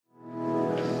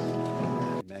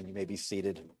You may be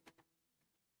seated.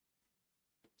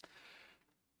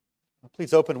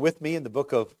 Please open with me in the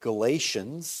book of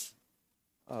Galatians.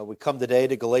 We come today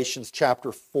to Galatians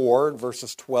chapter 4,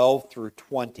 verses 12 through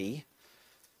 20.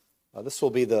 This will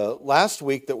be the last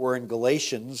week that we're in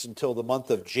Galatians until the month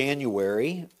of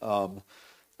January.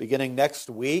 Beginning next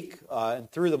week and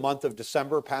through the month of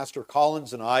December, Pastor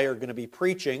Collins and I are going to be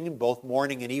preaching in both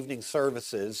morning and evening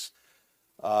services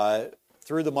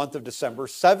through the month of December,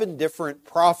 7 different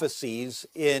prophecies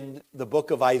in the book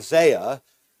of Isaiah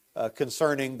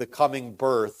concerning the coming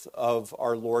birth of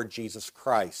our Lord Jesus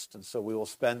Christ. And so we will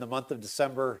spend the month of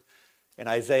December in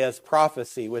Isaiah's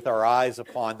prophecy with our eyes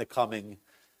upon the coming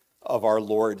of our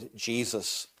Lord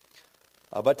Jesus.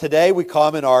 But today we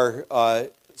come in our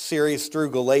series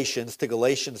through Galatians to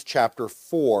Galatians chapter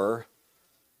 4.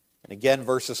 And again,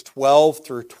 verses 12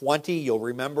 through 20, you'll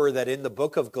remember that in the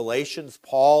book of Galatians,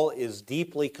 Paul is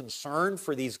deeply concerned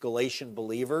for these Galatian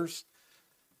believers.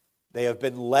 They have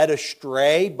been led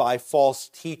astray by false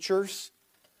teachers.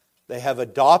 They have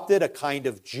adopted a kind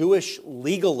of Jewish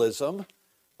legalism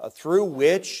through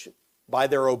which, by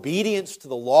their obedience to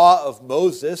the law of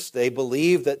Moses, they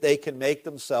believe that they can make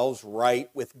themselves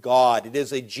right with God. It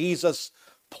is a Jesus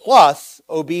plus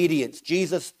obedience,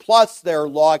 Jesus plus their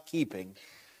law-keeping,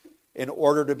 in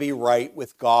order to be right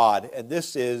with God. And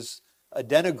this is a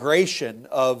denigration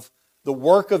of the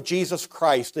work of Jesus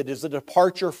Christ. It is a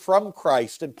departure from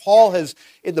Christ. And Paul has,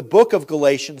 in the book of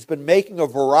Galatians, been making a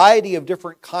variety of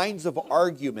different kinds of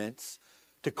arguments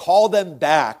to call them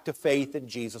back to faith in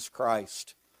Jesus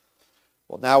Christ.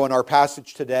 Well, now in our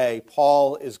passage today,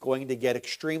 Paul is going to get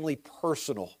extremely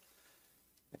personal.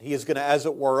 And he is going to, as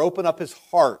it were, open up his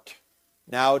heart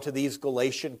now to these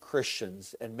Galatian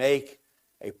Christians and make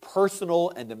a personal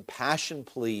and impassioned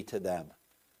plea to them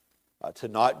to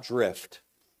not drift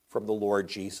from the Lord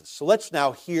Jesus. So let's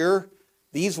now hear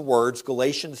these words,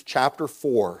 Galatians chapter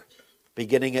 4,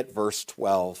 beginning at verse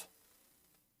 12.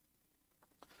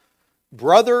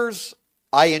 Brothers,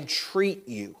 I entreat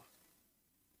you,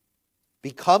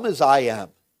 become as I am,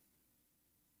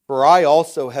 for I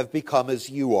also have become as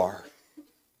you are.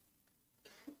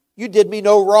 You did me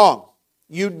no wrong.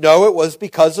 You know it was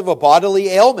because of a bodily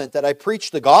ailment that I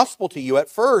preached the gospel to you at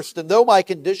first. And though my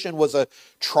condition was a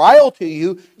trial to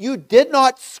you, you did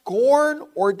not scorn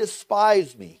or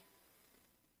despise me.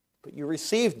 But you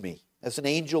received me as an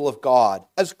angel of God,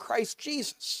 as Christ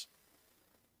Jesus.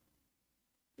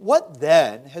 What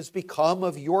then has become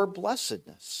of your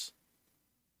blessedness?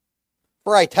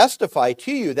 For I testify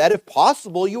to you that if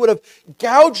possible, you would have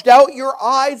gouged out your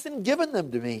eyes and given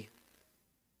them to me.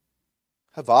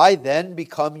 Have I then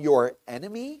become your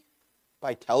enemy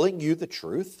by telling you the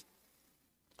truth?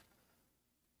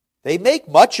 They make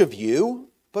much of you,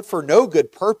 but for no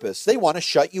good purpose. They want to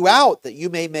shut you out, that you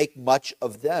may make much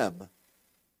of them.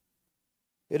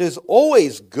 It is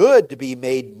always good to be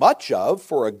made much of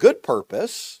for a good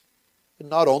purpose, and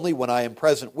not only when I am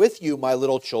present with you, my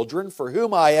little children, for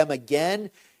whom I am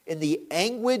again in the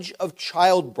anguish of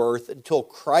childbirth until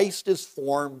Christ is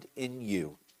formed in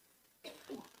you.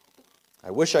 I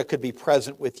wish I could be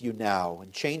present with you now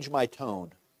and change my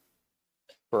tone,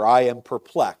 for I am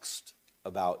perplexed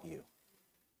about you.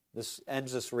 This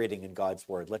ends this reading in God's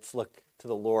Word. Let's look to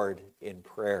the Lord in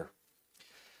prayer.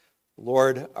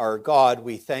 Lord, our God,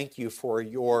 we thank you for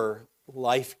your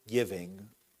life-giving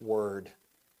Word.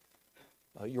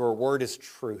 Your Word is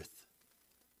truth.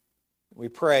 We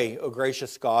pray, O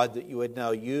gracious God, that you would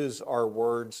now use our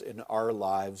words in our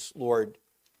lives. Lord,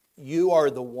 you are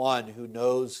the one who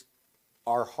knows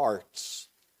our hearts.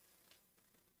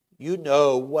 You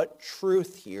know what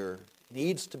truth here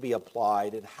needs to be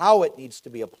applied and how it needs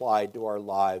to be applied to our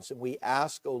lives. And we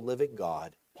ask, O living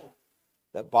God,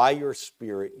 that by your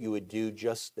Spirit you would do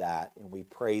just that. And we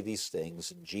pray these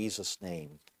things in Jesus'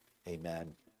 name.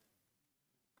 Amen.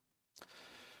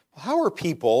 How are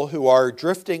people who are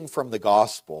drifting from the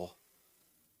gospel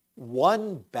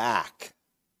won back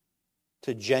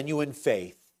to genuine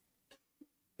faith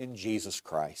in Jesus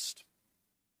Christ?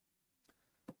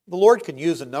 The Lord can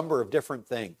use a number of different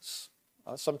things.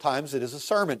 Sometimes it is a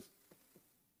sermon.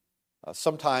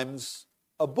 Sometimes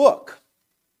a book.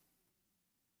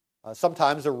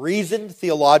 Sometimes a reasoned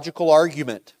theological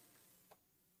argument.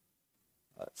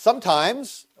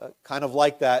 Sometimes, kind of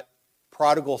like that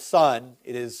prodigal son,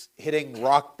 it is hitting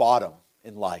rock bottom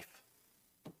in life.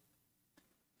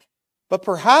 But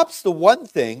perhaps the one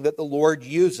thing that the Lord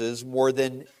uses more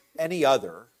than any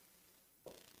other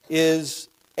is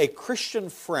a Christian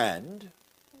friend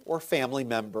or family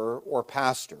member or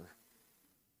pastor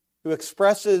who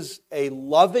expresses a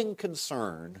loving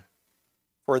concern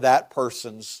for that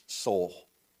person's soul.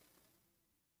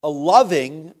 a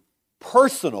loving,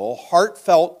 personal,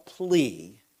 heartfelt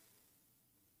plea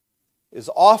is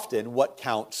often what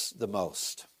counts the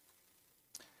most.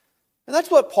 And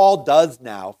that's what Paul does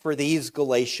now for these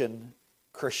Galatian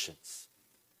Christians.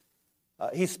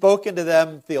 He's spoken to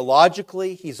them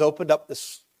theologically. He's opened up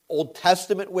this Old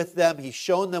Testament with them. He's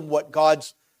shown them what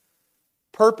God's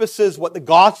purposes, what the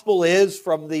gospel is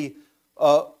from the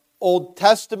Old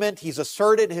Testament. He's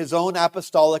asserted his own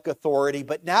apostolic authority.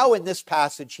 But now in this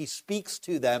passage, he speaks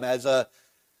to them as a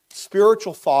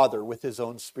spiritual father with his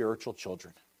own spiritual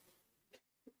children.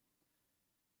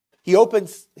 He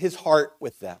opens his heart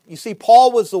with them. You see,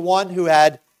 Paul was the one who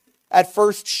had at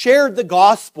first shared the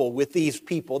gospel with these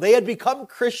people. They had become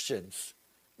Christians,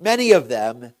 many of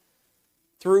them,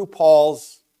 through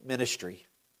Paul's ministry.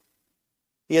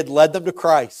 He had led them to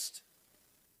Christ.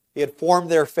 He had formed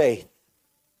their faith.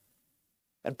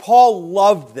 And Paul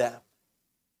loved them.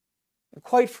 And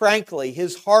quite frankly,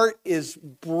 his heart is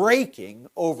breaking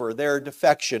over their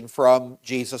defection from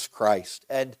Jesus Christ.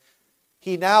 And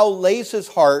he now lays his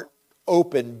heart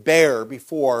open, bare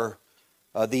before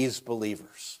these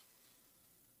believers.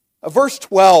 Verse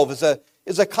 12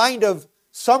 is a kind of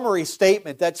summary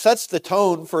statement that sets the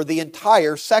tone for the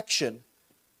entire section.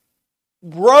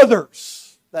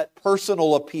 Brothers, that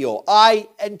personal appeal, I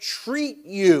entreat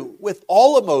you with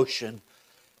all emotion,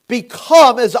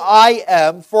 become as I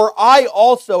am, for I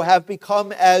also have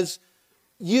become as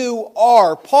you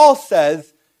are. Paul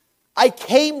says, I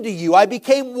came to you, I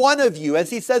became one of you,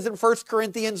 as he says in 1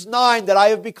 Corinthians 9, that I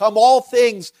have become all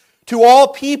things to all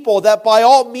people, that by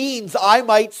all means I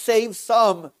might save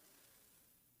some.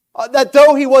 That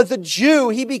though he was a Jew,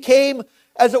 he became,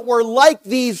 as it were, like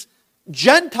these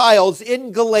Gentiles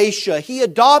in Galatia. He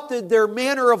adopted their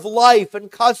manner of life and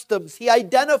customs. He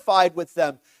identified with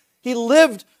them. He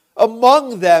lived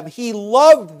among them. He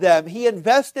loved them. He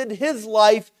invested his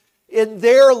life in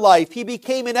their life. He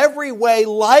became in every way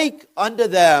like unto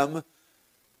them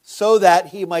so that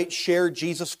he might share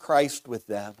Jesus Christ with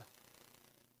them.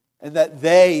 And that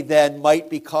they then might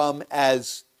become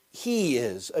as he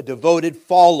is, a devoted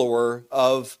follower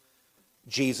of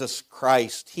Jesus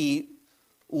Christ. He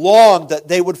longed that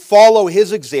they would follow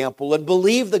his example and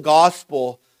believe the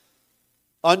gospel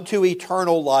unto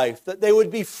eternal life, that they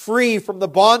would be free from the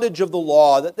bondage of the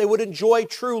law, that they would enjoy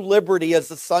true liberty as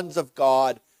the sons of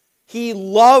God. He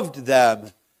loved them,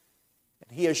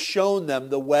 and he has shown them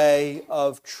the way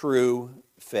of true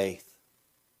faith.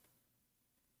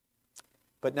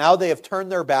 But now they have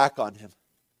turned their back on him.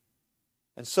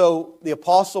 And so the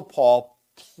Apostle Paul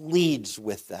pleads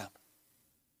with them.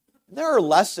 And there are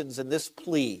lessons in this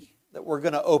plea that we're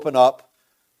going to open up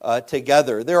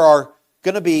together. There are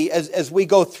going to be, as we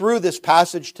go through this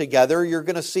passage together, you're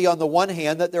going to see on the one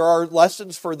hand that there are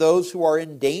lessons for those who are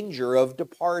in danger of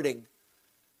departing.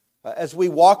 As we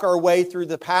walk our way through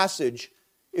the passage,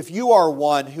 if you are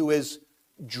one who is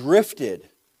drifted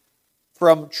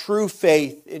from true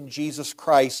faith in Jesus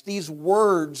Christ, these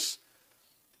words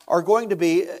are going to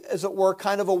be, as it were,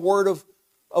 kind of a word of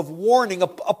warning, a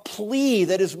plea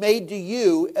that is made to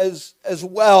you as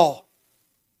well.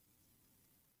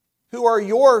 Who are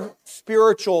your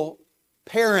spiritual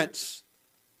parents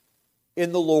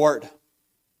in the Lord?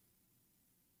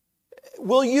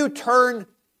 Will you turn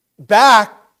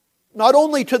back not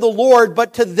only to the Lord,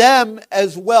 but to them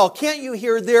as well? Can't you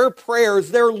hear their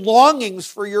prayers, their longings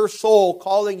for your soul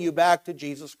calling you back to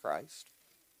Jesus Christ?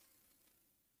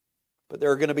 But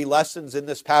there are going to be lessons in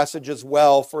this passage as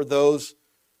well for those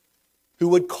who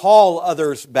would call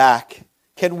others back.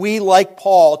 Can we, like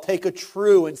Paul, take a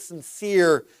true and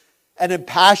sincere and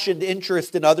impassioned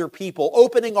interest in other people,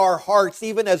 opening our hearts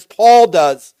even as Paul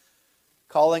does,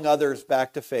 calling others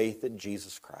back to faith in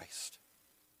Jesus Christ?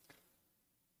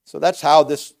 So that's how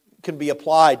this can be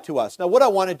applied to us. Now, what I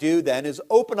want to do then is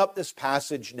open up this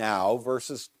passage now,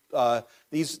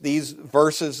 these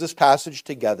verses, this passage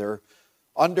together,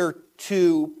 under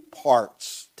two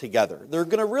parts together. There are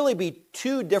going to really be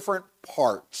two different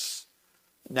parts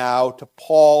now to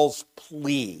Paul's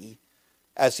plea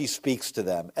as he speaks to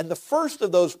them. And the first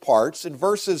of those parts, in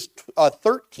verses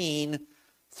 13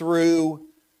 through,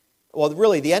 well,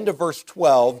 really the end of verse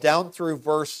 12, down through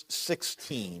verse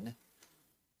 16,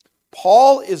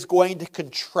 Paul is going to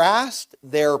contrast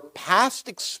their past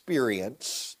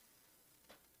experience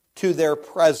to their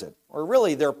present, or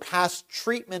really their past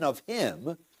treatment of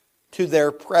him to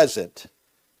their present.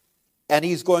 And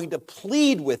he's going to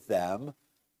plead with them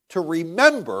to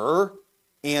remember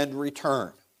and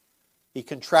return. He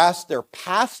contrasts their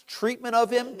past treatment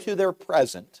of him to their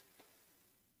present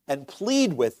and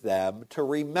plead with them to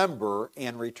remember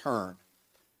and return.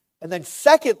 And then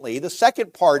secondly, the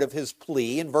second part of his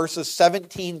plea in verses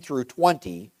 17 through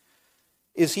 20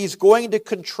 is he's going to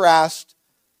contrast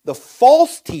the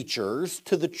false teachers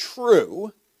to the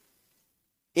true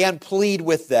and plead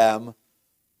with them,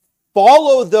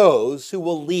 follow those who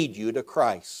will lead you to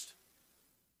Christ.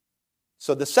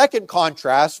 So the second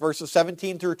contrast, verses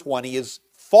 17 through 20, is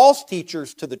false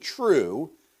teachers to the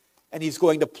true, and he's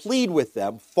going to plead with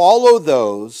them, follow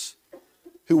those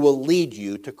who will lead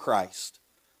you to Christ.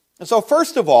 And so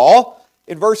first of all,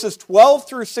 in verses 12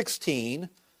 through 16,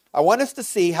 I want us to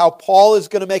see how Paul is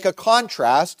going to make a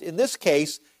contrast. In this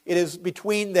case, it is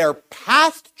between their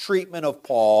past treatment of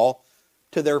Paul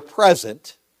to their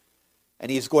present,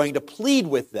 and he's going to plead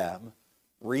with them,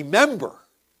 remember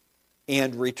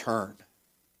and return.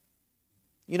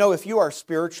 You know, if you are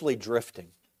spiritually drifting,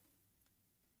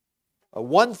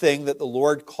 one thing that the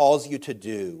Lord calls you to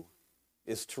do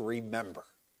is to remember.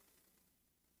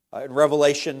 In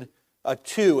Revelation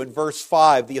 2, in verse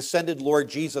 5, the ascended Lord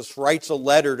Jesus writes a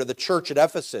letter to the church at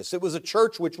Ephesus. It was a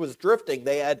church which was drifting.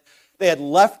 They had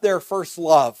left their first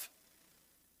love.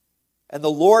 And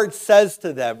the Lord says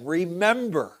to them,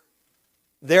 remember,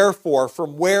 therefore,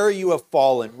 from where you have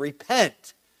fallen,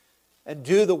 repent and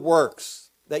do the works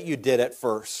that you did at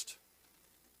first.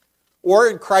 Or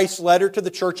in Christ's letter to the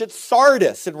church at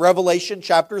Sardis in Revelation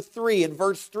chapter 3 and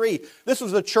verse 3. This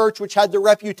was a church which had the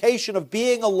reputation of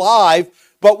being alive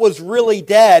but was really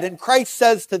dead. And Christ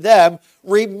says to them,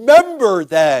 remember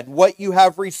then what you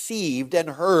have received and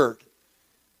heard.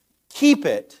 Keep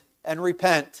it and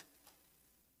repent.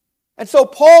 And so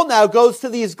Paul now goes to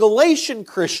these Galatian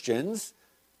Christians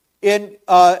in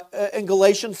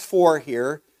Galatians 4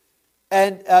 here.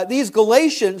 And these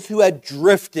Galatians who had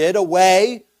drifted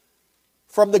away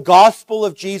from the gospel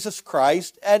of Jesus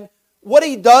Christ. And what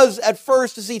he does at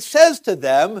first is he says to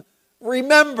them,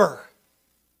 remember.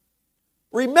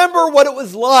 Remember what it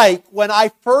was like when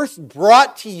I first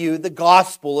brought to you the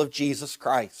gospel of Jesus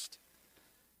Christ.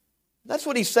 That's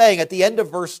what he's saying at the end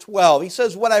of verse 12. He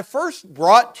says, when I first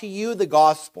brought to you the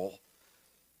gospel,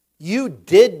 you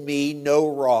did me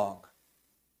no wrong.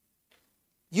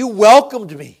 You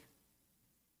welcomed me.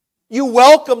 You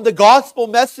welcomed the gospel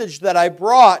message that I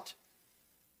brought.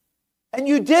 And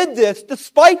you did this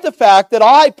despite the fact that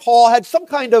I, Paul, had some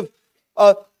kind of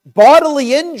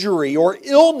bodily injury or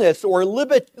illness or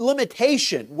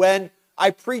limitation when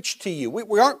I preached to you.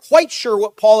 We aren't quite sure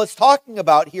what Paul is talking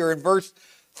about here in verse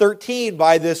 13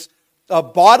 by this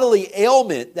bodily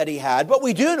ailment that he had. But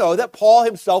we do know that Paul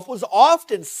himself was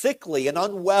often sickly and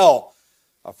unwell.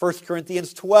 1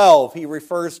 Corinthians 12, he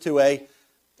refers to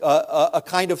a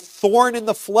kind of thorn in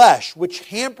the flesh which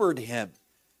hampered him.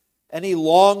 And he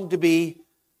longed to be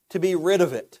rid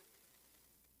of it.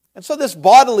 And so this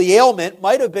bodily ailment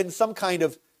might have been some kind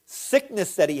of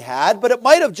sickness that he had, but it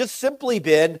might have just simply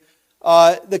been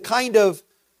the kind of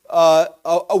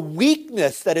a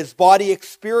weakness that his body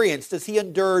experienced as he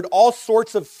endured all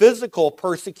sorts of physical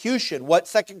persecution, what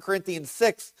 2 Corinthians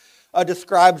 6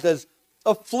 describes as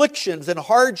afflictions and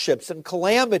hardships and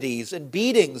calamities and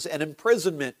beatings and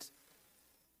imprisonment.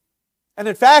 And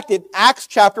in fact, in Acts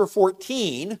chapter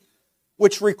 14,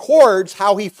 which records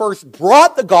how he first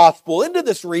brought the gospel into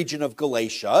this region of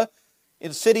Galatia,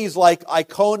 in cities like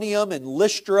Iconium and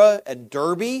Lystra and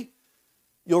Derbe,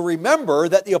 you'll remember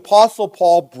that the Apostle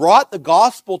Paul brought the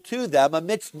gospel to them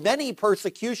amidst many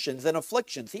persecutions and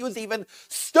afflictions. He was even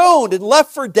stoned and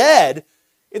left for dead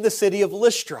in the city of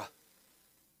Lystra.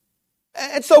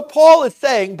 And so Paul is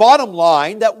saying, bottom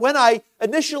line, that when I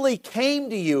initially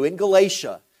came to you in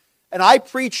Galatia and I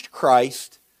preached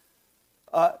Christ,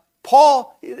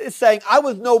 Paul is saying, I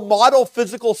was no model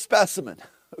physical specimen.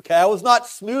 Okay, I was not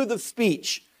smooth of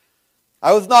speech.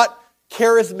 I was not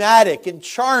charismatic and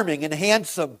charming and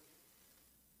handsome.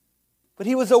 But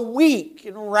he was a weak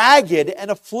and ragged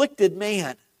and afflicted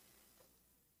man.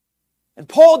 And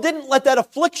Paul didn't let that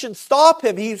affliction stop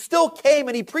him. He still came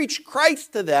and he preached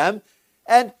Christ to them.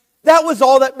 And that was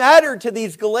all that mattered to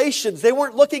these Galatians. They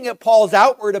weren't looking at Paul's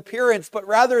outward appearance, but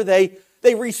rather they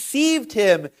received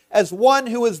him as one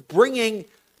who was bringing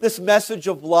this message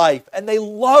of life, and they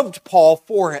loved Paul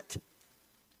for it.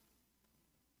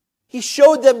 He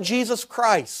showed them Jesus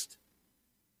Christ,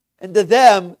 and to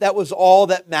them, that was all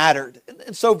that mattered.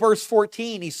 And so verse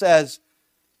 14, he says,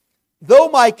 though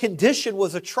my condition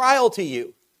was a trial to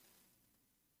you,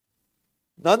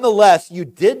 nonetheless, you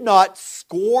did not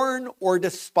scorn or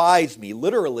despise me.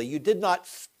 Literally, you did not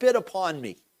spit upon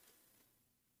me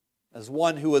as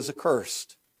one who was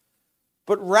accursed.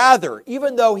 But rather,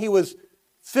 even though he was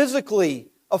physically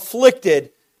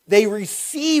afflicted, they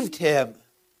received him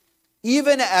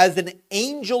even as an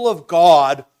angel of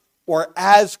God or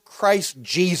as Christ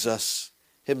Jesus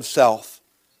himself.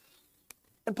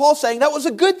 And Paul's saying that was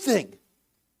a good thing.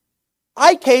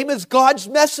 I came as God's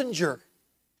messenger,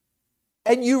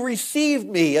 and you received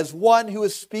me as one who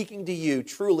is speaking to you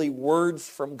truly words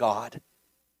from God.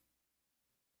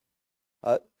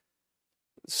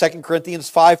 2 Corinthians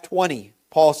 5:20,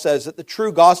 Paul says that the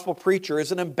true gospel preacher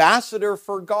is an ambassador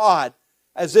for God,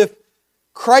 as if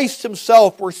Christ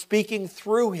himself were speaking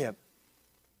through him.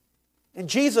 And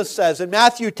Jesus says in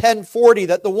Matthew 10:40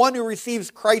 that the one who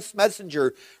receives Christ's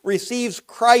messenger receives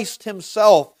Christ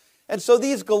himself. And so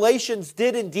these Galatians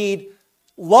did indeed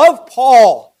love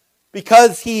Paul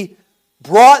because he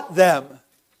brought them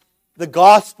the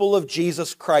gospel of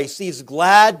Jesus Christ, these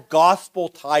glad gospel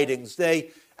tidings.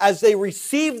 As they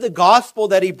received the gospel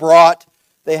that he brought,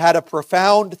 they had a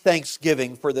profound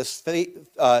thanksgiving for this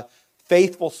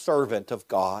faithful servant of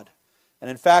God.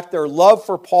 And in fact, their love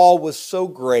for Paul was so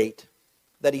great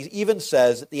that he even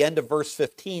says at the end of verse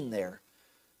 15 there,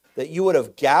 that you would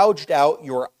have gouged out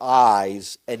your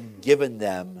eyes and given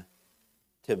them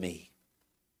to me.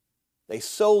 They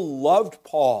so loved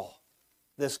Paul,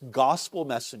 this gospel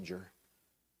messenger,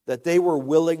 that they were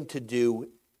willing to do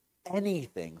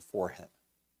anything for him.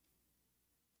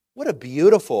 What a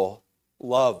beautiful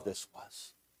love this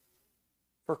was.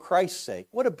 For Christ's sake,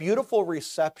 what a beautiful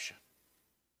reception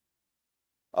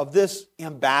of this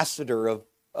ambassador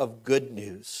of good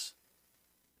news.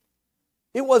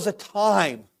 It was a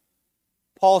time,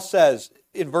 Paul says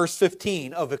in verse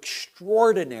 15, of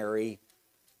extraordinary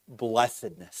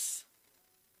blessedness.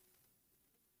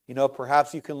 You know,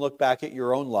 perhaps you can look back at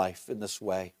your own life in this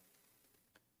way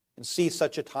and see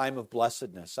such a time of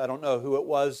blessedness. I don't know who it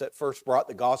was that first brought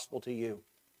the gospel to you.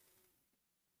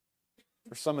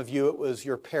 For some of you, it was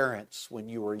your parents when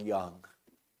you were young.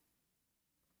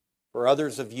 For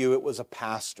others of you, it was a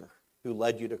pastor who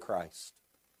led you to Christ.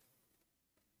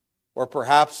 Or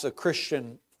perhaps a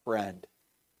Christian friend.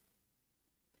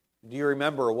 Do you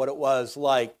remember what it was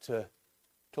like to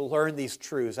learn these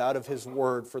truths out of his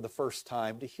word for the first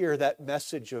time, to hear that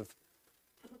message of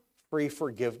free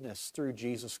forgiveness through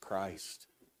Jesus Christ,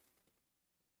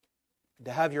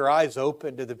 to have your eyes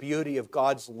open to the beauty of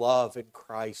God's love in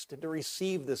Christ, and to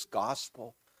receive this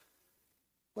gospel?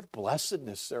 What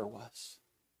blessedness there was.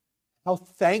 How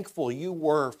thankful you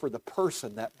were for the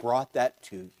person that brought that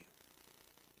to you.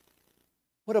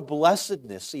 What a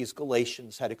blessedness these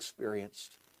Galatians had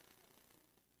experienced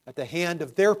at the hand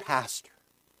of their pastor,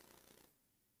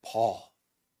 Paul.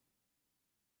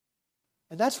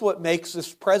 And that's what makes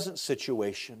this present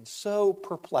situation so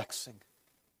perplexing,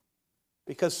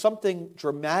 because something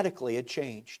dramatically had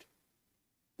changed.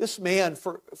 This man,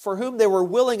 for whom they were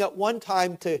willing at one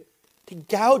time to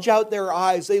gouge out their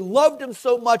eyes, they loved him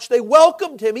so much, they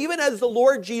welcomed him even as the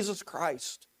Lord Jesus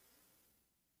Christ.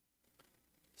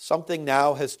 Something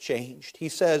now has changed. He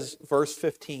says, verse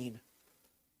 15,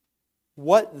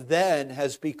 what then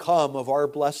has become of our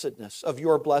blessedness, of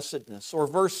your blessedness? Or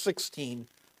verse 16,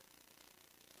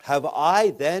 have I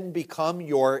then become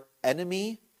your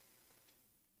enemy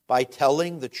by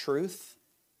telling the truth?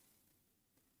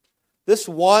 This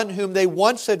one whom they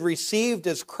once had received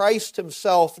as Christ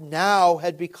himself now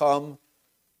had become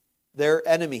their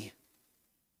enemy.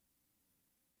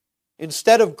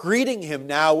 Instead of greeting him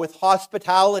now with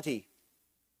hospitality,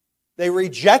 they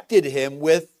rejected him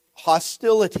with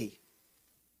hostility.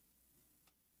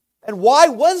 And why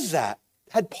was that?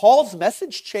 Had Paul's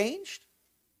message changed?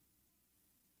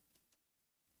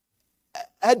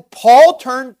 Had Paul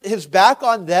turned his back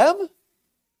on them?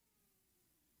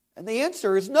 And the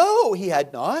answer is no, he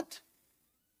had not.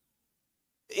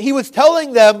 He was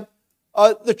telling them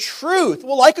the truth.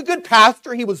 Well, like a good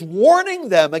pastor, he was warning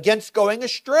them against going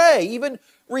astray, even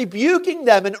rebuking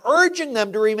them and urging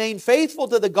them to remain faithful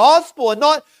to the gospel and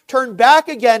not turn back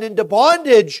again into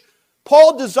bondage.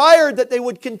 Paul desired that they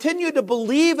would continue to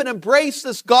believe and embrace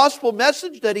this gospel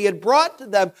message that he had brought to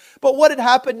them. But what had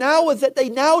happened now was that they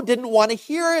now didn't want to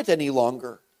hear it any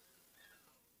longer.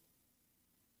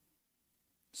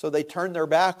 So they turned their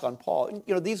back on Paul.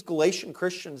 You know, these Galatian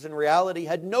Christians in reality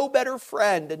had no better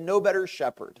friend and no better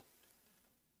shepherd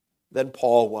than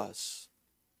Paul was.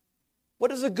 What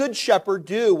does a good shepherd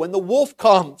do when the wolf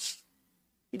comes?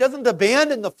 He doesn't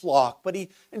abandon the flock, but he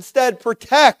instead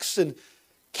protects and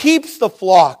keeps the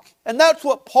flock. And that's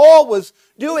what Paul was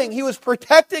doing. He was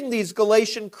protecting these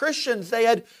Galatian Christians. They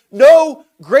had no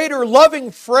greater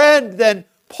loving friend than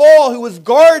Paul, who was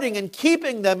guarding and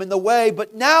keeping them in the way.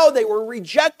 But now they were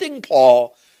rejecting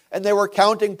Paul, and they were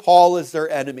counting Paul as their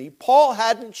enemy. Paul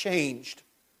hadn't changed,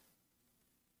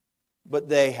 but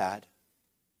they had.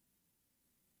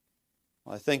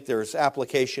 Well, I think there's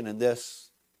application in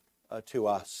this. to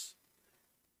us.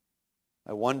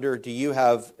 I wonder, do you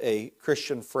have a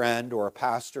Christian friend or a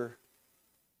pastor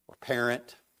or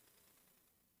parent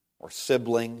or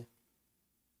sibling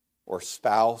or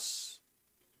spouse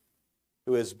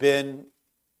who has been,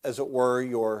 as it were,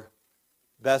 your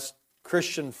best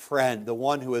Christian friend, the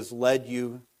one who has led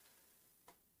you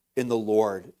in the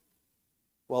Lord?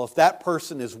 Well, if that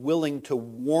person is willing to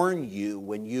warn you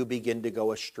when you begin to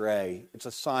go astray, it's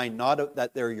a sign not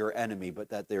that they're your enemy, but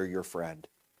that they're your friend.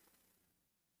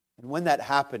 And when that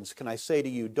happens, can I say to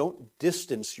you, don't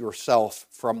distance yourself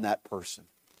from that person.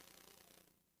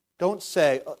 Don't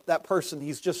say, oh, that person,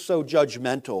 he's just so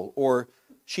judgmental, or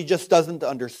she just doesn't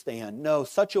understand. No,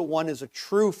 such a one is a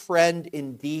true friend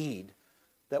indeed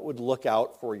that would look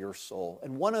out for your soul.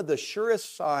 And one of the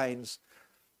surest signs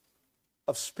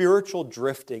of spiritual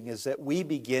drifting is that we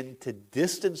begin to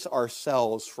distance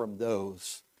ourselves from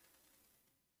those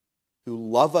who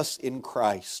love us in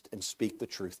Christ and speak the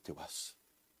truth to us.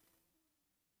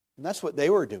 And that's what they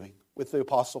were doing with the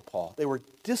Apostle Paul. They were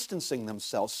distancing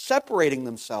themselves, separating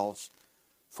themselves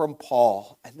from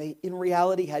Paul. And they, in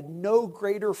reality, had no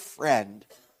greater friend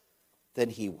than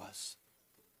he was.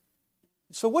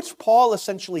 So what's Paul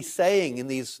essentially saying in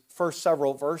these first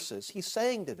several verses? He's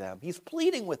saying to them, he's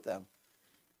pleading with them,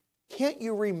 can't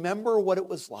you remember what it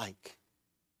was like?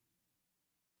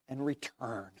 And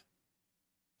return.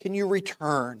 Can you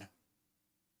return?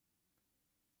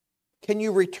 Can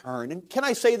you return? And can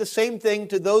I say the same thing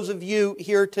to those of you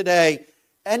here today,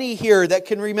 any here that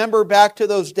can remember back to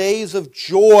those days of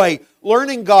joy,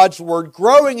 learning God's Word,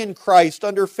 growing in Christ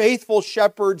under faithful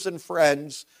shepherds and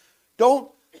friends?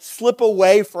 Don't slip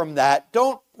away from that.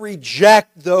 Don't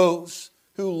reject those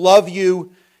who love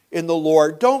you in the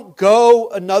Lord. Don't go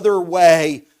another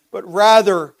way, but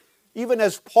rather, even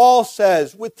as Paul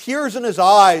says, with tears in his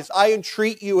eyes, I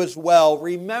entreat you as well,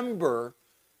 remember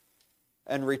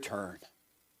and return.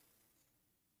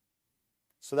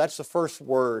 So that's the first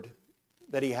word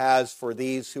that he has for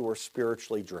these who are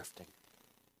spiritually drifting.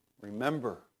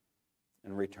 Remember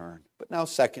and return. But now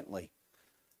secondly,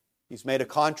 he's made a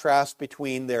contrast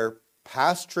between their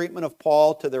past treatment of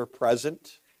Paul to their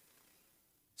present.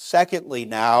 Secondly,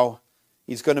 now,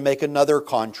 he's going to make another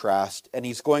contrast, and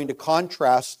he's going to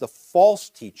contrast the false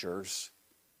teachers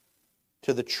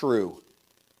to the true.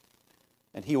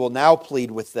 And he will now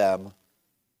plead with them,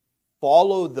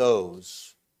 follow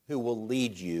those who will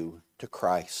lead you to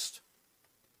Christ.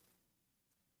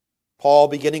 Paul,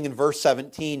 beginning in verse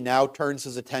 17, now turns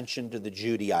his attention to the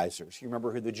Judaizers. You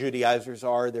remember who the Judaizers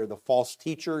are? They're the false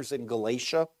teachers in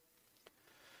Galatia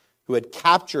who had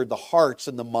captured the hearts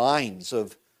and the minds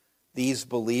of these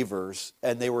believers,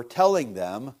 and they were telling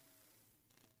them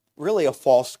really a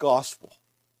false gospel,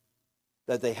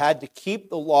 that they had to keep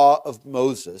the law of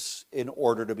Moses in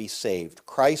order to be saved.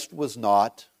 Christ was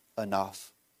not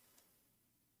enough.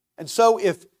 And so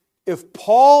if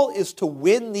Paul is to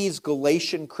win these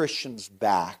Galatian Christians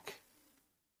back,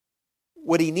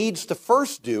 what he needs to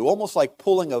first do, almost like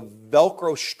pulling a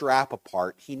Velcro strap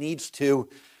apart, he needs to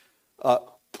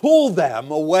pull them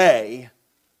away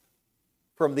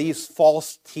from these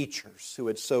false teachers who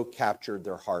had so captured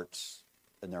their hearts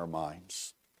and their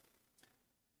minds.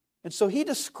 And so he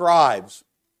describes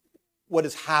what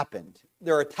has happened,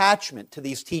 their attachment to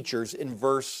these teachers in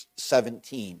verse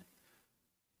 17.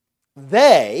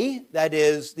 They, that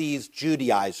is, these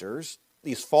Judaizers,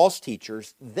 these false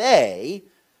teachers, they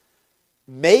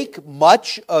make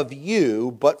much of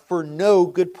you, but for no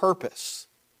good purpose.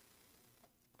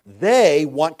 They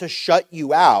want to shut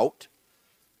you out,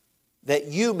 that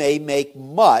you may make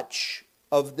much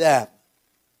of them.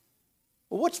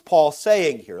 Well, what's Paul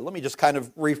saying here? Let me just kind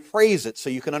of rephrase it so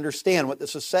you can understand what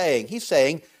this is saying. He's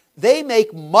saying, they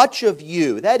make much of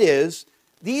you. That is,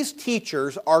 these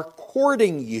teachers are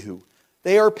courting you.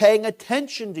 They are paying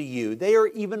attention to you. They are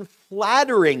even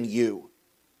flattering you.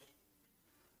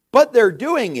 But they're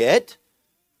doing it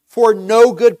for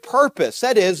no good purpose.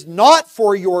 That is, not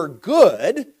for your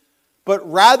good,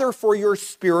 but rather for your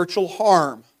spiritual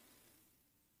harm.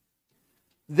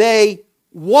 They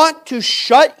want to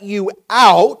shut you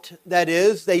out. That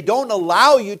is, they don't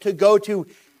allow you to go to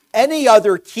any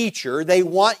other teacher. They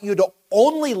want you to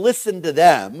only listen to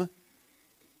them,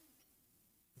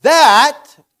 that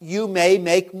you may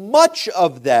make much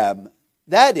of them.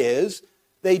 That is,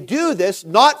 they do this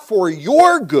not for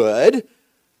your good,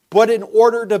 but in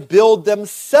order to build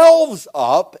themselves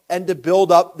up and to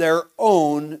build up their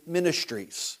own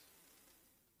ministries.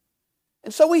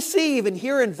 And so we see even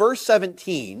here in verse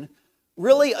 17,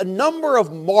 really a number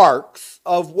of marks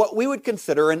of what we would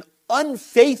consider an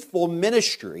unfaithful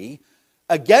ministry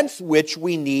against which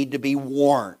we need to be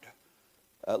warned.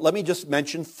 Let me just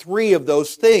mention three of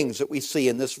those things that we see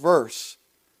in this verse.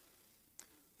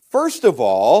 First of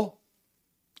all,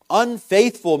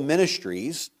 unfaithful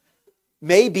ministries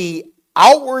may be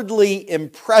outwardly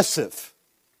impressive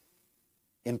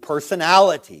in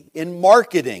personality, in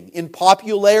marketing, in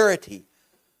popularity,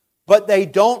 but they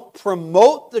don't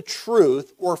promote the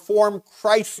truth or form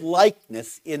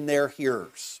Christ-likeness in their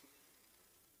hearers.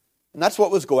 And that's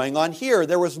what was going on here.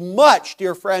 There was much,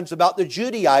 dear friends, about the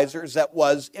Judaizers that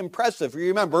was impressive. You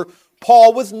remember,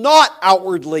 Paul was not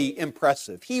outwardly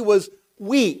impressive. He was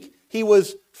weak. He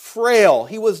was frail.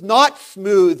 He was not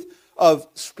smooth of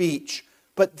speech.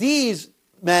 But these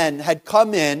men had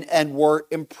come in and were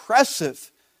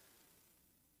impressive.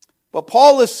 But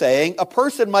Paul is saying a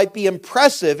person might be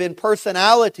impressive in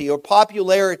personality or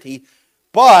popularity,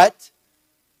 but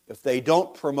if they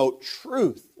don't promote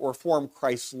truth or form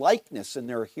Christ's likeness in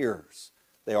their hearers,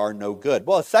 they are no good.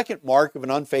 Well, a second mark of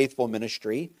an unfaithful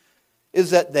ministry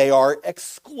is that they are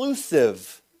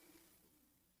exclusive.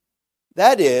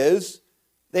 That is,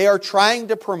 they are trying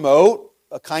to promote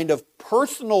a kind of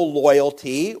personal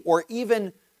loyalty, or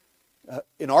even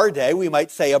in our day we might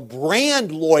say a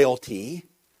brand loyalty,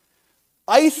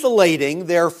 isolating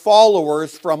their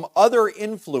followers from other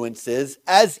influences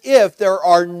as if there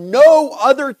are no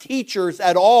other teachers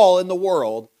at all in the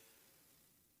world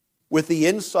with the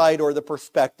insight or the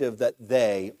perspective that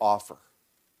they offer.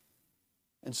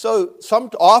 And so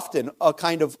often a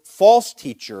kind of false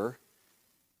teacher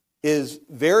is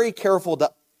very careful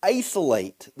to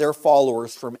isolate their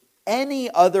followers from any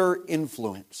other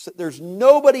influence. There's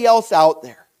nobody else out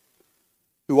there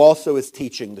who also is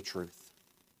teaching the truth.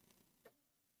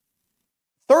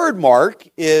 Third mark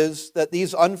is that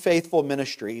these unfaithful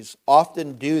ministries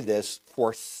often do this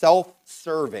for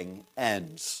self-serving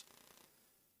ends.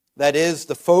 That is,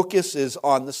 the focus is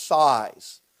on the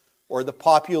size or the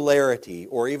popularity,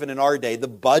 or even in our day, the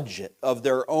budget of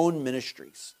their own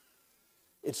ministries.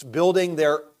 It's building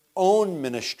their own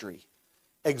ministry,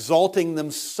 exalting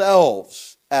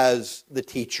themselves as the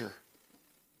teacher.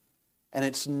 And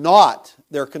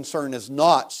their concern is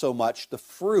not so much the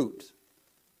fruit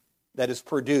that is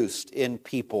produced in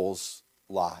people's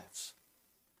lives.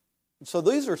 And so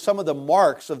these are some of the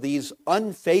marks of these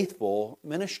unfaithful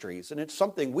ministries, and it's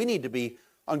something we need to be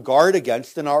on guard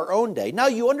against in our own day. Now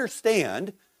you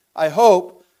understand, I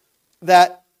hope,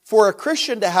 that for a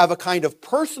Christian to have a kind of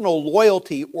personal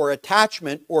loyalty or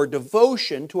attachment or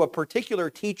devotion to a particular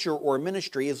teacher or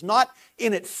ministry is not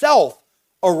in itself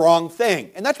a wrong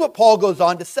thing. And that's what Paul goes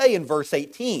on to say in verse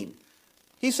 18.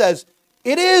 He says,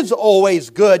 "It is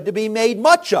always good to be made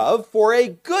much of for a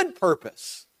good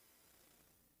purpose."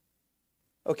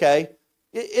 Okay?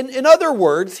 In other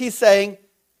words, he's saying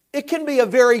it can be a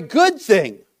very good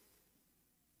thing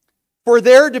for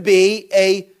there to be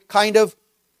a kind of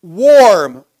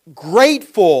warm,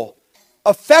 grateful,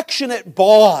 affectionate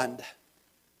bond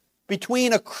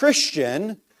between a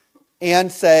Christian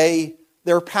and, say,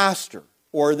 their pastor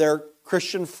or their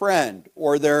Christian friend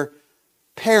or their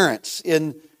parents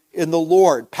in the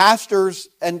Lord. Pastors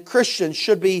and Christians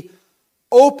should be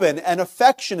open and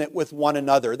affectionate with one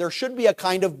another. There should be a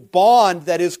kind of bond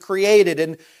that is created,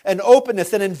 and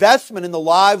openness and investment in the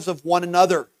lives of one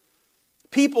another.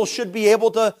 People should be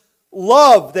able to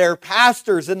love their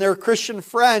pastors and their Christian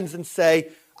friends and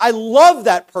say, "I love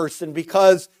that person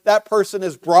because that person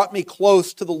has brought me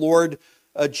close to the Lord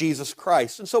Jesus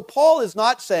Christ." And so Paul is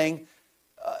not saying,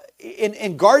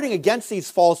 in guarding against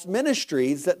these false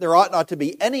ministries, that there ought not to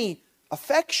be any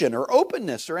affection or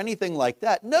openness or anything like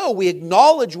that. No, we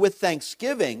acknowledge with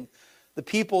thanksgiving the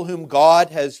people whom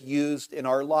God has used in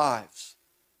our lives.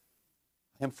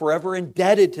 I'm forever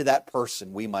indebted to that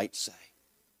person, we might say.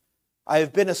 I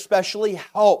have been especially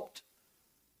helped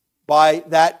by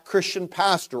that Christian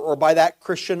pastor or by that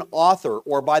Christian author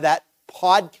or by that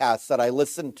podcast that I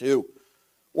listened to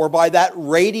or by that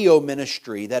radio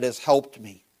ministry that has helped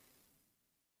me.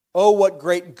 Oh, what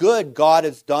great good God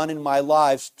has done in my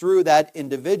lives through that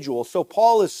individual. So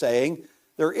Paul is saying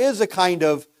there is a kind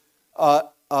of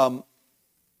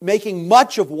making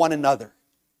much of one another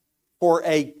for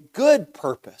a good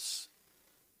purpose.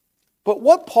 But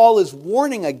what Paul is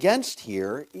warning against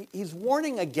here, he's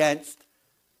warning against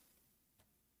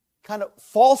kind of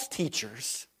false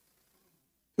teachers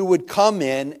who would come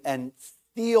in and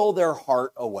steal their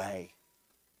heart away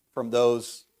from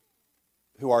those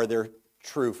who are their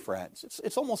true friends.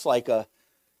 It's almost like a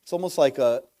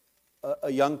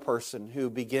young person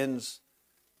who begins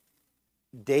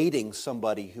dating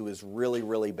somebody who is really,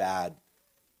 really bad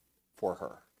for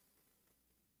her.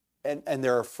 And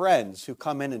there are friends who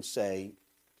come in and say,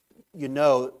 "You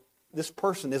know, this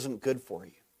person isn't good for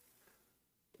you.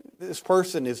 this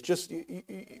person is just,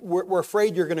 we're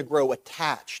afraid you're going to grow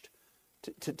attached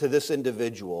to this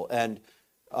individual, and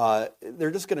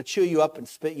they're just going to chew you up and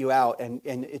spit you out, and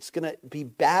it's going to be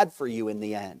bad for you in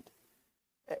the end.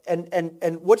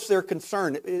 And what's their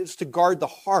concern? Is to guard the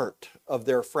heart of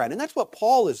their friend. And that's what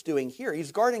Paul is doing here.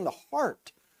 He's guarding the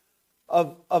heart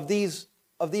of these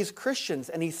Christians,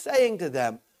 and he's saying to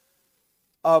them,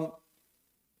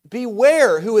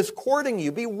 beware who is courting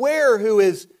you. Beware who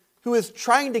is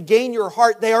trying to gain your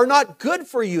heart. They are not good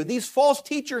for you. These false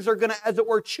teachers are going to, as it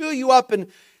were, chew you up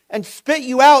and spit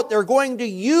you out. They're going to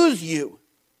use you.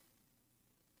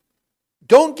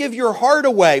 Don't give your heart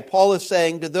away, Paul is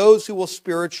saying, to those who will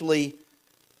spiritually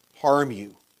harm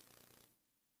you.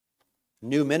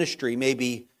 New ministry may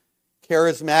be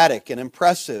charismatic and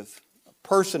impressive. A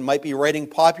person might be writing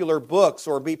popular books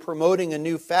or be promoting a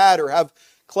new fad or have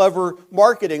clever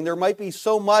marketing. There might be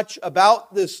so much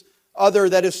about this other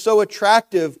that is so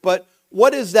attractive, but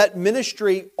what is that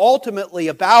ministry ultimately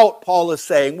about, Paul is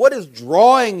saying? What is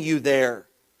drawing you there?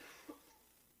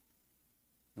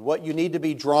 What you need to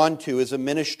be drawn to is a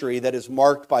ministry that is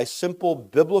marked by simple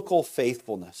biblical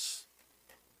faithfulness.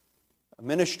 A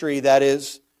ministry that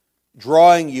is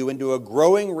drawing you into a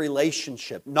growing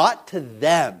relationship, not to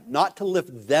them, not to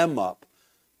lift them up,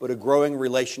 but a growing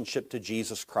relationship to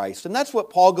Jesus Christ. And that's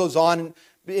what Paul goes on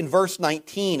in verse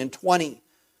 19 and 20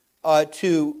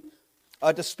 to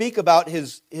speak about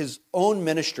his own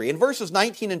ministry. In verses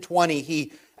 19 and 20,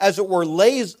 he, as it were,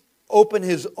 lays open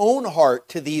his own heart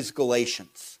to these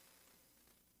Galatians.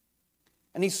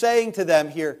 And he's saying to them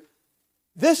here,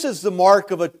 this is the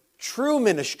mark of a true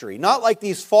ministry, not like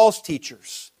these false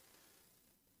teachers.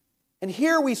 And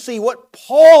here we see what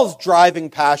Paul's driving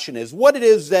passion is, what it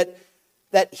is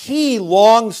that he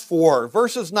longs for.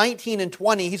 Verses 19 and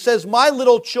 20, he says, my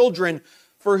little children,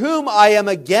 for whom I am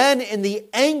again in the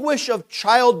anguish of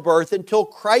childbirth until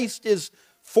Christ is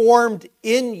formed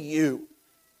in you.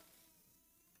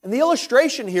 And the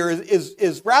illustration here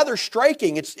is rather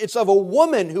striking. It's of a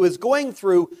woman who is going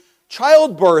through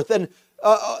childbirth, and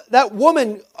that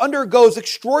woman undergoes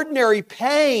extraordinary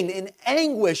pain and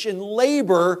anguish and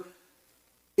labor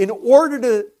in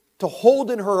order to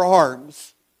hold in her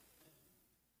arms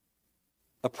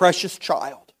a precious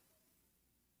child.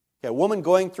 Okay, a woman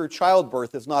going through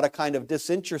childbirth is not a kind of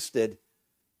disinterested,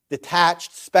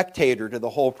 detached spectator to the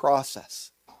whole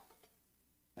process.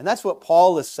 And that's what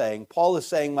Paul is saying. Paul is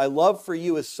saying, my love for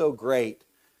you is so great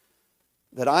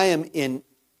that I am in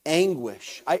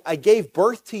anguish. I gave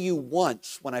birth to you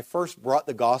once when I first brought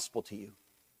the gospel to you.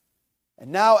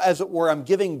 And now, as it were, I'm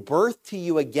giving birth to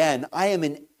you again. I am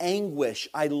in anguish.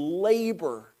 I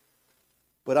labor.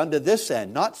 But unto this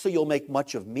end, not so you'll make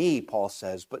much of me, Paul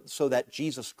says, but so that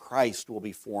Jesus Christ will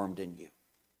be formed in you.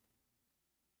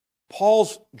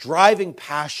 Paul's driving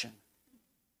passion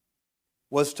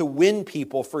was to win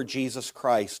people for Jesus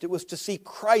Christ. It was to see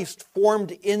Christ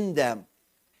formed in them,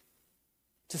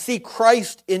 to see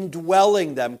Christ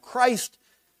indwelling them, Christ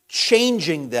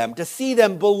changing them, to see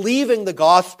them believing the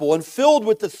gospel and filled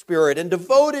with the Spirit and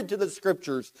devoted to the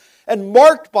Scriptures and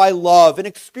marked by love and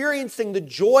experiencing the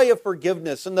joy of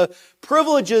forgiveness and the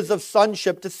privileges of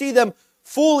sonship, to see them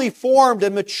fully formed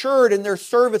and matured in their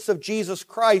service of Jesus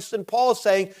Christ. And Paul is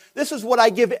saying, this is what I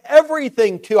give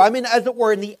everything to. I mean, as it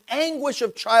were, in the anguish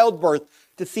of childbirth,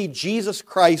 to see Jesus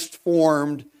Christ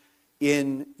formed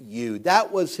in you.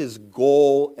 That was his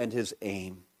goal and his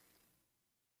aim.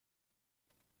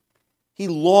 He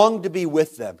longed to be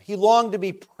with them. He longed to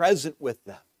be present with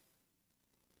them,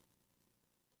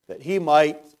 that he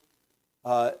might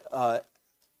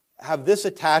have this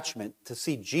attachment to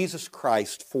see Jesus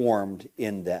Christ formed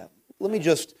in them. Let me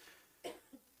just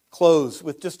close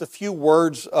with just a few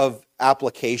words of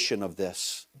application of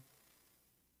this.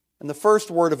 And the first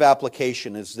word of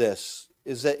application is this,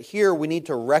 is that here we need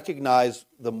to recognize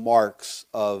the marks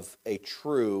of a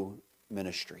true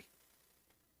ministry.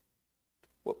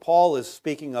 What Paul is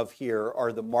speaking of here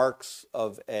are the marks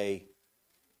of a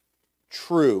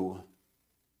true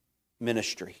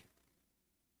ministry.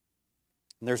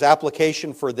 And there's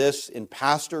application for this in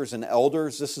pastors and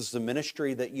elders. This is the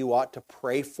ministry that you ought to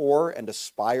pray for and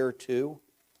aspire to.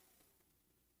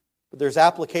 But there's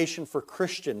application for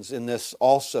Christians in this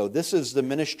also. This is the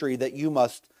ministry that you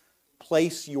must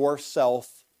place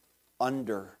yourself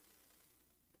under.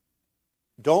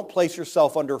 Don't place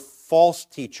yourself under false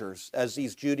teachers as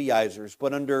these Judaizers,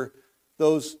 but under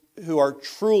those who are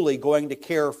truly going to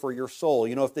care for your soul.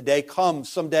 You know, if the day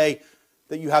comes someday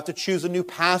that you have to choose a new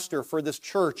pastor for this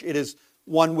church, it is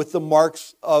one with the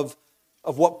marks of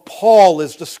what Paul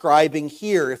is describing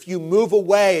here. If you move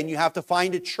away and you have to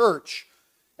find a church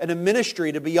and a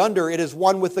ministry to be under, it is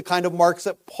one with the kind of marks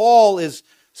that Paul is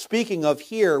speaking of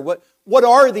here. What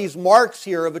are these marks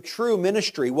here of a true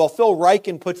ministry? Well, Phil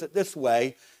Ryken puts it this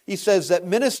way. He says that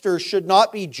ministers should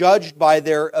not be judged by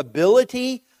their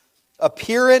ability,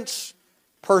 appearance,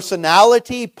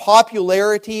 personality,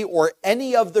 popularity, or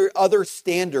any of the other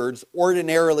standards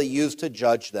ordinarily used to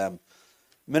judge them.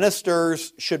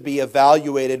 Ministers should be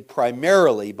evaluated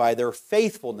primarily by their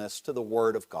faithfulness to the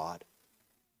Word of God.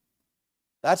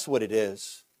 That's what it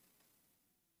is.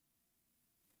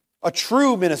 A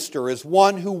true minister is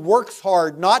one who works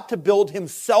hard not to build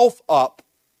himself up,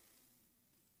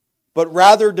 but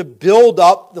rather to build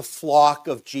up the flock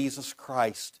of Jesus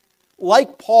Christ.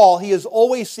 Like Paul, he is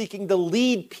always seeking to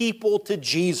lead people to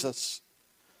Jesus,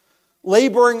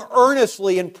 laboring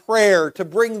earnestly in prayer to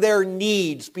bring their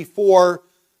needs before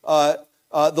the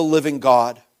living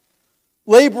God,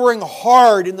 laboring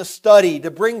hard in the study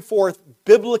to bring forth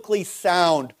biblically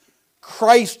sound,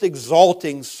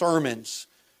 Christ-exalting sermons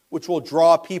which will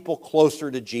draw people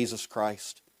closer to Jesus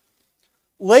Christ,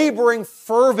 laboring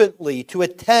fervently to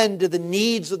attend to the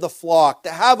needs of the flock,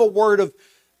 to have a word of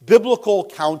biblical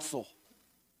counsel,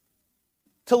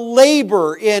 to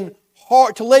labor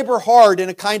hard in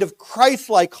a kind of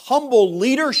Christ-like, humble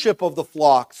leadership of the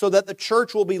flock so that the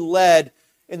church will be led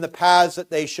in the paths that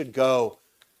they should go.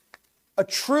 A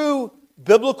true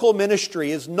biblical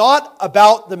ministry is not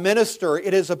about the minister,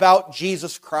 it is about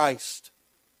Jesus Christ.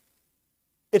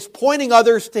 It's pointing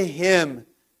others to Him.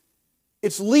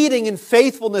 It's leading in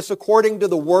faithfulness according to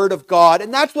the Word of God.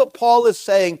 And that's what Paul is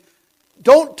saying.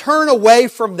 Don't turn away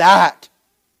from that,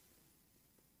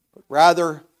 but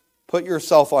rather put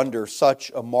yourself under such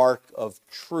a mark of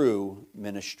true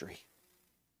ministry.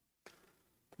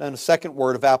 Then the second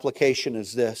word of application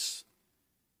is this.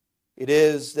 It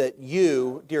is that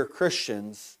you, dear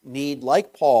Christians, need,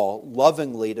 like Paul,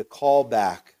 lovingly to call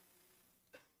back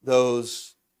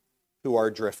those who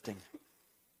are drifting.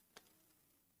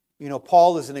 You know,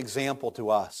 Paul is an example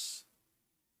to us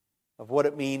of what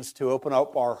it means to open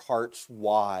up our hearts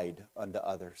wide unto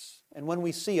others. And when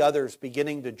we see others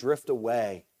beginning to drift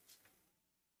away,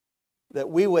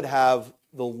 that we would have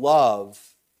the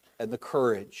love and the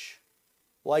courage,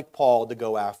 like Paul, to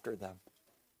go after them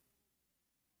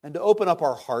and to open up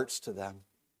our hearts to them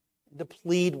and to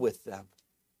plead with them,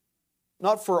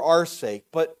 not for our sake,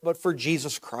 but for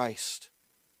Jesus Christ.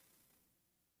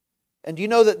 And you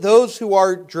know that those who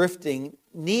are drifting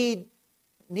need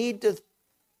to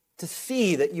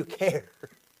see that you care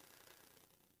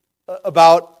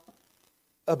about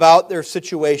their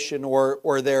situation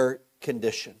or their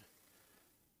condition.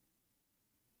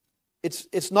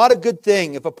 It's not a good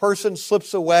thing if a person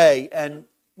slips away and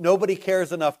nobody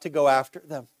cares enough to go after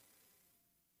them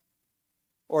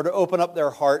or to open up their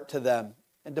heart to them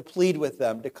and to plead with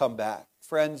them to come back.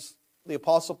 Friends, the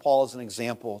Apostle Paul is an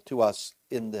example to us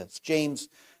in this. James,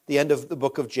 the end of the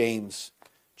book of James,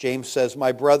 James says,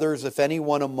 "My brothers, if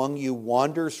anyone among you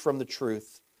wanders from the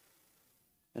truth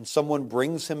and someone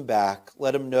brings him back,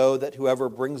 let him know that whoever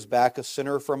brings back a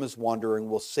sinner from his wandering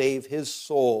will save his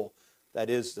soul," that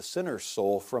is, the sinner's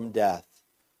soul, "from death,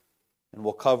 and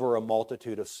will cover a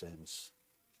multitude of sins."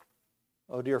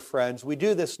 Oh, dear friends, we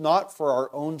do this not for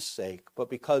our own sake, but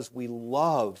because we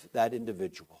love that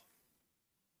individual.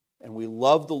 And we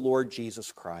love the Lord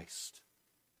Jesus Christ.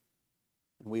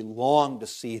 And we long to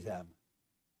see them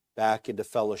back into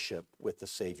fellowship with the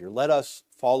Savior. Let us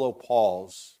follow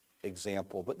Paul's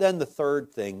example. But then the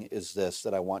third thing is this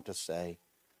that I want to say.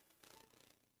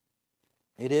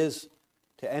 It is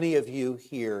to any of you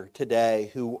here today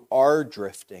who are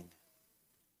drifting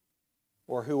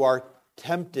or who are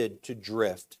tempted to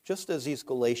drift, just as these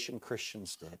Galatian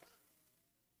Christians did.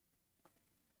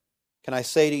 Can I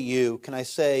say to you, can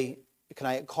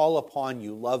I call upon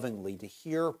you lovingly to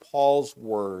hear Paul's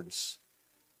words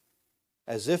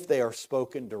as if they are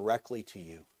spoken directly to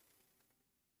you?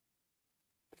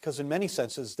 Because in many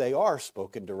senses, they are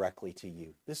spoken directly to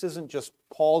you. This isn't just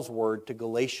Paul's word to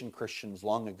Galatian Christians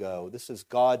long ago. This is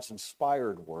God's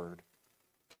inspired word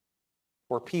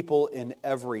for people in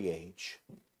every age.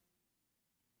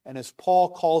 And as Paul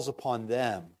calls upon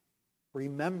them,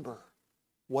 remember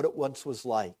what it once was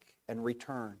like and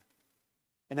return.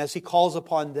 And as he calls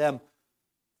upon them,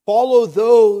 follow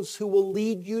those who will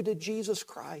lead you to Jesus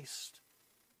Christ.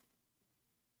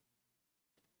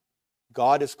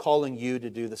 God is calling you to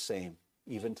do the same,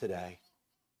 even today.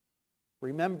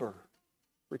 Remember,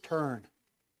 return.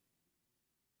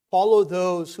 Follow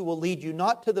those who will lead you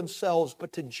not to themselves,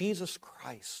 but to Jesus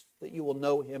Christ, that you will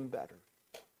know Him better.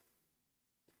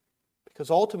 Because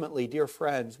ultimately, dear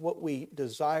friends, what we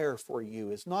desire for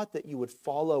you is not that you would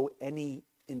follow any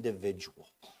individual.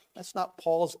 That's not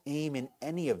Paul's aim in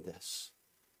any of this.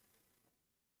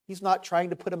 He's not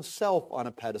trying to put himself on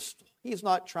a pedestal. He's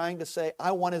not trying to say,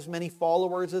 I want as many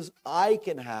followers as I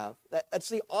can have. That's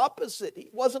the opposite. He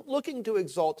wasn't looking to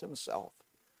exalt himself.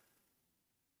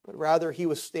 But rather, he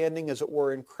was standing, as it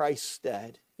were, in Christ's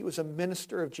stead. He was a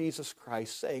minister of Jesus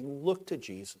Christ, saying, look to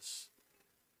Jesus.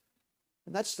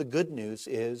 And that's the good news,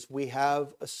 is we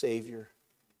have a Savior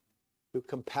who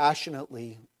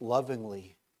compassionately,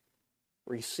 lovingly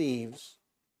receives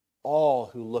all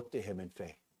who look to him in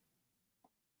faith.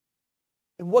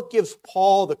 And what gives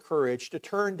Paul the courage to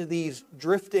turn to these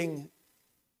drifting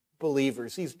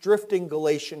believers, these drifting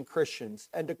Galatian Christians,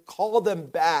 and to call them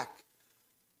back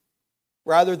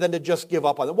rather than to just give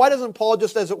up on them? Why doesn't Paul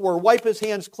just, as it were, wipe his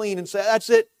hands clean and say,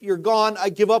 that's it, you're gone, I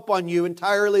give up on you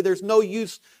entirely, there's no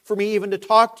use for me even to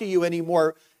talk to you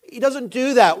anymore? He doesn't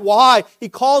do that. Why? He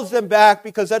calls them back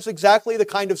because that's exactly the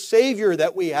kind of Savior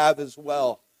that we have as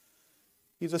well.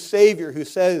 He's a Savior who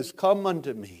says, come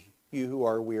unto me, you who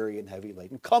are weary and heavy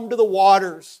laden. Come to the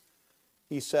waters,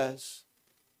 he says.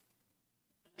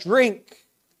 Drink.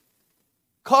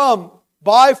 Come,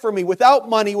 buy for me without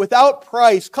money, without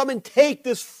price. Come and take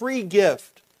this free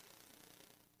gift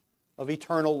of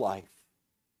eternal life.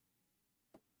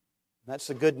 That's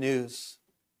the good news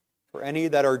for any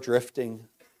that are drifting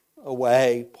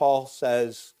away. Paul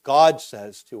says, God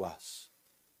says to us,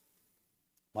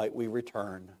 might we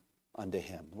return unto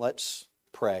him. Let's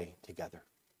pray together.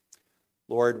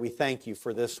 Lord, we thank you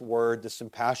for this word, this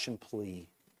impassioned plea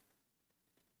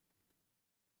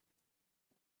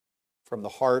from the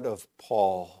heart of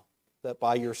Paul, that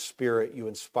by your Spirit you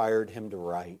inspired him to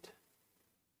write.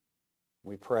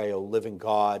 We pray, O living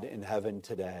God in heaven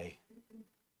today,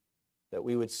 that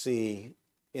we would see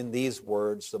in these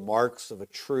words the marks of a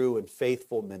true and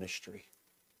faithful ministry.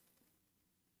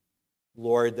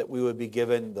 Lord, that we would be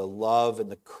given the love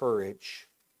and the courage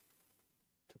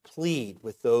to plead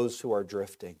with those who are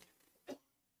drifting.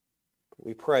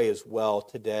 We pray as well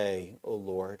today, O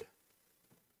Lord,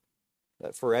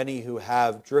 that for any who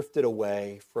have drifted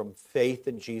away from faith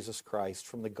in Jesus Christ,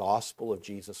 from the gospel of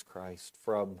Jesus Christ,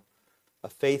 from a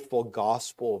faithful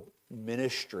gospel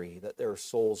ministry that their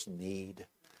souls need,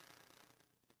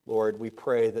 Lord, we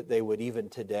pray that they would even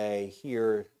today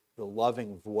hear the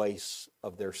loving voice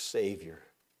of their Savior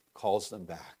calls them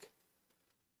back.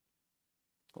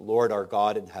 Lord, our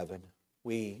God in heaven,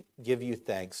 we give you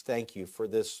thanks. Thank you for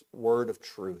this word of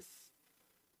truth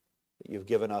that you've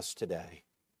given us today.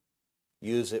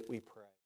 Use it, we pray.